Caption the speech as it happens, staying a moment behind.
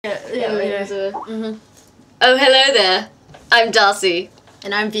Yeah. Oh, hello there. I'm Darcy.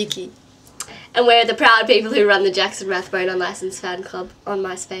 And I'm Vicki. And we're the proud people who run the Jackson Rathbone Unlicensed Fan Club on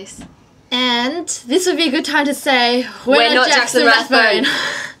MySpace. And this would be a good time to say we're not Jackson Rathbone.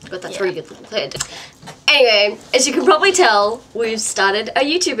 Got that really good little head. Anyway, as you can probably tell, we've started a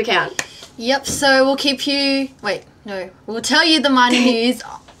YouTube account. Yep, so we'll keep you... Wait, no. We'll tell you the minor news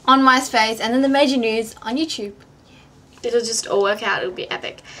on MySpace and then the major news on YouTube. It'll just all work out. It'll be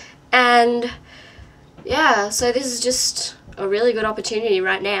epic. And yeah, so this is just a really good opportunity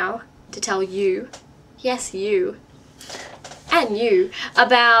right now to tell you, yes you, and you,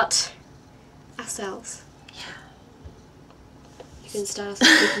 about ourselves. Yeah. You can start us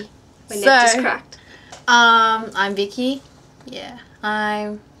with Vicki. My neck just cracked. I'm Vicki. Yeah,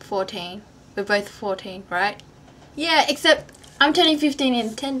 I'm 14. We're both 14, right? Yeah, except I'm turning 15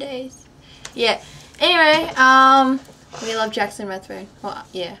 in 10 days. Yeah. Anyway, we love Jackson Rathbone. Well,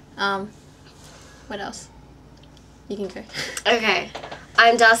 yeah. What else? You can go. Okay.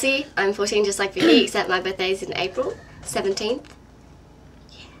 I'm Darcy. I'm 14 just like Vicki, except my birthday's in April 17th.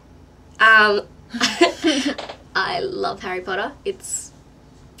 Yeah. I love Harry Potter. It's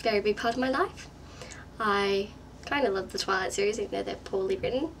a very big part of my life. I kind of love the Twilight series, even though they're poorly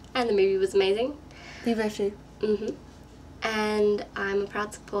written, and the movie was amazing. We both do. And I'm a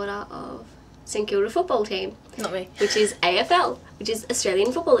proud supporter of St Kilda football team. Not me. Which is AFL, which is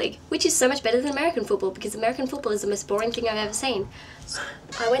Australian Football League, which is so much better than American football because American football is the most boring thing I've ever seen. So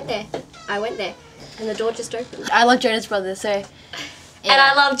I went there, and the door just opened. I love Jonas Brothers, so... Yeah. And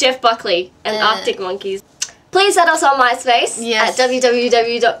I love Jeff Buckley and Arctic Monkeys. Please add us on MySpace at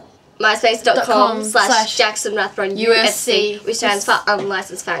www.myspace.com/JacksonRathboneUFC, which stands for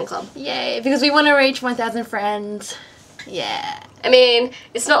Unlicensed Fan Club. Yay, because we want to reach 1,000 friends. Yeah. I mean,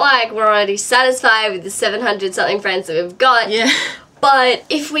 it's not like we're already satisfied with the 700 something friends that we've got. Yeah. But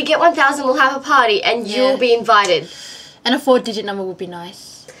if we get 1,000, we'll have a party and you'll be invited. And a 4-digit number would be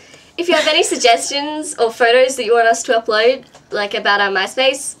nice. If you have any suggestions or photos that you want us to upload, like about our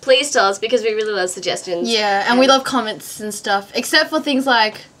MySpace, please tell us because we really love suggestions. Yeah, and we love comments and stuff, except for things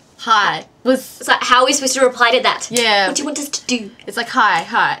like hi. It's like, how are we supposed to reply to that? Yeah. What do you want us to do? It's like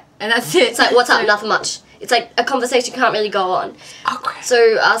hi, and that's it. It's like, what's up? Nothing much. It's like a conversation can't really go on. Okay.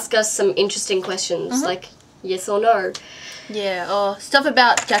 So ask us some interesting questions, like yes or no. Yeah, or stuff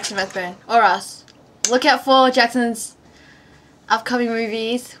about Jackson Rathbone, or us. Look out for Jackson's upcoming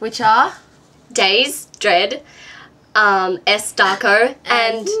movies, which are... Days, Dread, S. Darko,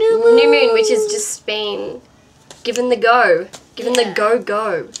 and New Moon, which has just been given the go. Given the go.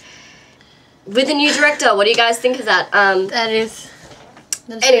 With a new director, what do you guys think of that? That is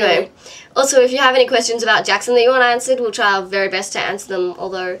anyway, also if you have any questions about Jackson that you want answered, we'll try our very best to answer them,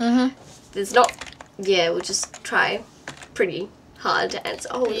 although there's not... Yeah, we'll just try pretty hard to answer.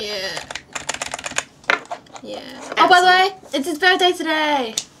 Oh, yeah. Oh, by the way, it's his birthday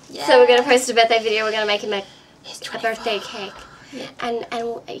today. Yeah. So we're going to post a birthday video. We're going to make him a birthday cake. Yeah. And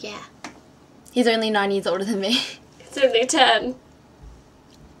yeah. He's only 9 years older than me. He's only 10.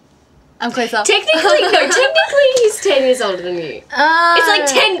 I'm close up. Technically he's 10 years older than you. It's like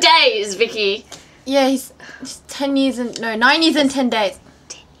 10 days, Vicki. Yeah, he's 10 years and... No, 9 years and 10 days.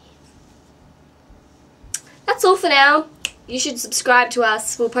 10 years. That's all for now. You should subscribe to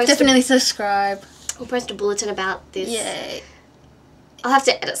us. We'll post... Definitely subscribe. We'll post a bulletin about this. Yay. I'll have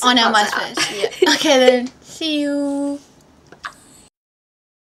to edit some on our parts MySpace. Yeah. Okay then. See you.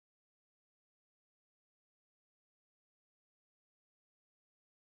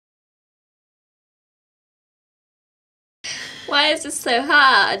 Why is this so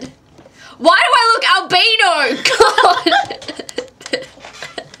hard? Why do I look albino? God.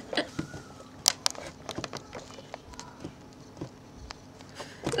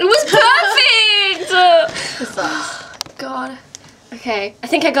 It was perfect! God. Okay, I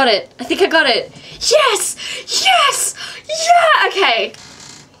think I got it. Yes! Yeah! Okay.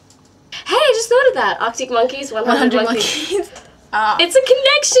 Hey, I just thought of that. Arctic Monkeys, 100 monkeys. It's a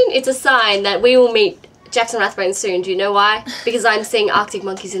connection. It's a sign that we will meet Jackson Rathbone soon. Do you know why? Because I'm seeing Arctic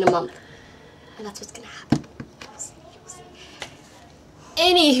Monkeys in a month. And that's what's going to happen. You'll see.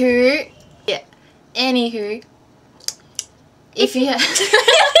 Anywho. If you have...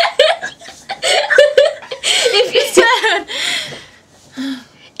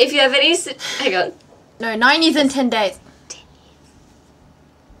 If you have any... Hang on. No, 9 years and 10 days. 10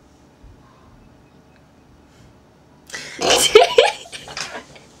 years.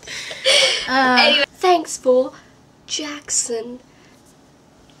 Anyway, thanks for Jackson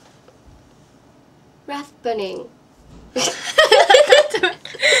Rathboning.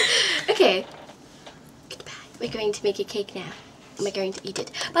 Okay. Goodbye. We're going to make a cake now. Am I going to eat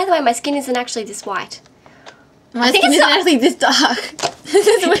it? By the way, my skin isn't actually this white. My skin isn't actually this dark. This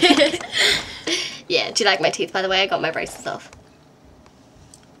is weird. Yeah, do you like my teeth, by the way? I got my braces off.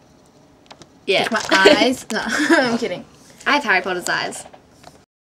 Yeah. My eyes? No, I'm kidding. I have Harry Potter's eyes.